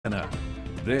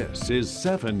This is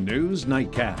 7 News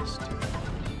Nightcast.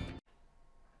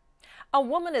 A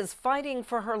woman is fighting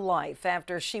for her life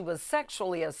after she was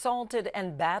sexually assaulted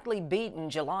and badly beaten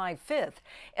July 5th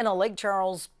in a Lake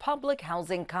Charles public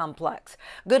housing complex.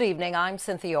 Good evening, I'm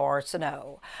Cynthia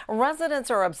Arsenault. Residents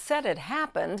are upset it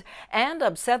happened and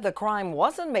upset the crime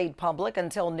wasn't made public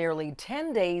until nearly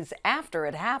 10 days after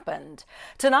it happened.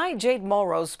 Tonight, Jade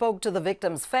Morrow spoke to the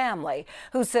victim's family,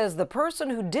 who says the person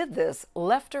who did this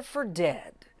left her for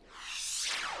dead.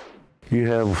 You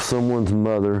have someone's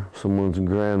mother, someone's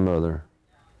grandmother,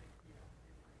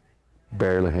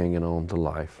 barely hanging on to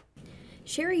life.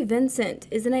 Sherry Vincent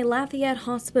is in a Lafayette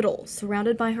hospital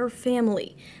surrounded by her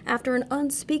family after an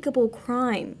unspeakable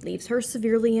crime leaves her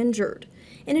severely injured.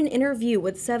 In an interview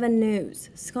with 7 News,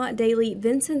 Scott Daly,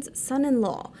 Vincent's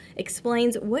son-in-law,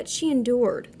 explains what she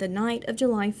endured the night of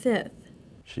July 5th.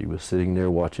 She was sitting there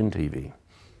watching TV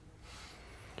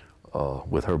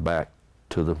with her back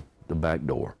to the back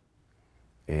door.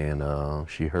 And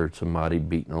she heard somebody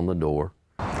beating on the door.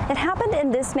 It happened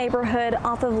in this neighborhood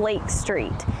off of Lake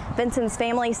Street. Vincent's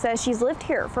family says she's lived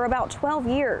here for about 12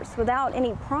 years without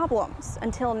any problems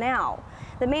until now.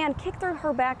 The man kicked through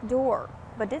her back door,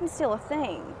 but didn't steal a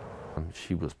thing.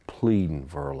 She was pleading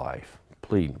for her life,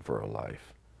 pleading for her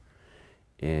life.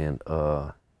 And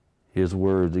his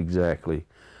words exactly,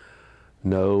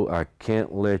 "No, I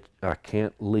can't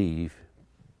leave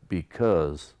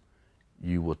because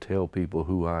you will tell people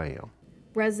who I am."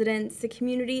 Residents, the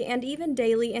community, and even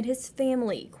Daly and his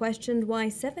family questioned why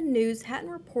 7 News hadn't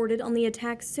reported on the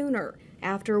attack sooner.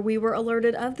 After we were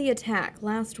alerted of the attack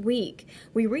last week,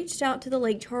 we reached out to the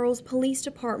Lake Charles Police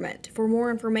Department for more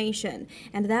information,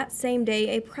 and that same day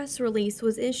a press release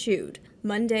was issued.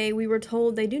 Monday, we were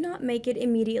told they do not make it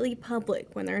immediately public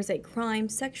when there is a crime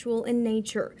sexual in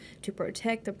nature to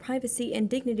protect the privacy and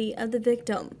dignity of the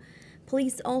victim.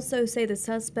 Police also say the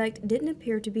suspect didn't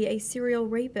appear to be a serial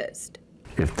rapist.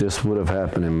 If this would have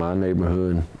happened in my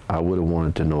neighborhood, I would have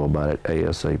wanted to know about it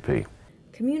ASAP.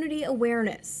 Community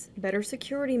awareness, better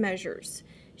security measures.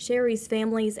 Sherry's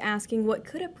family is asking what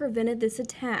could have prevented this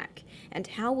attack and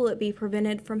how will it be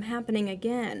prevented from happening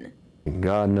again.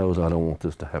 God knows I don't want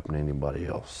this to happen to anybody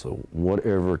else, so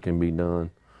whatever can be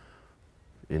done,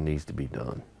 it needs to be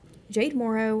done. Jade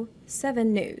Morrow,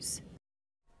 7 News.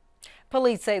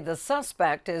 Police say the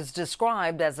suspect is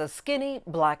described as a skinny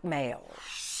black male.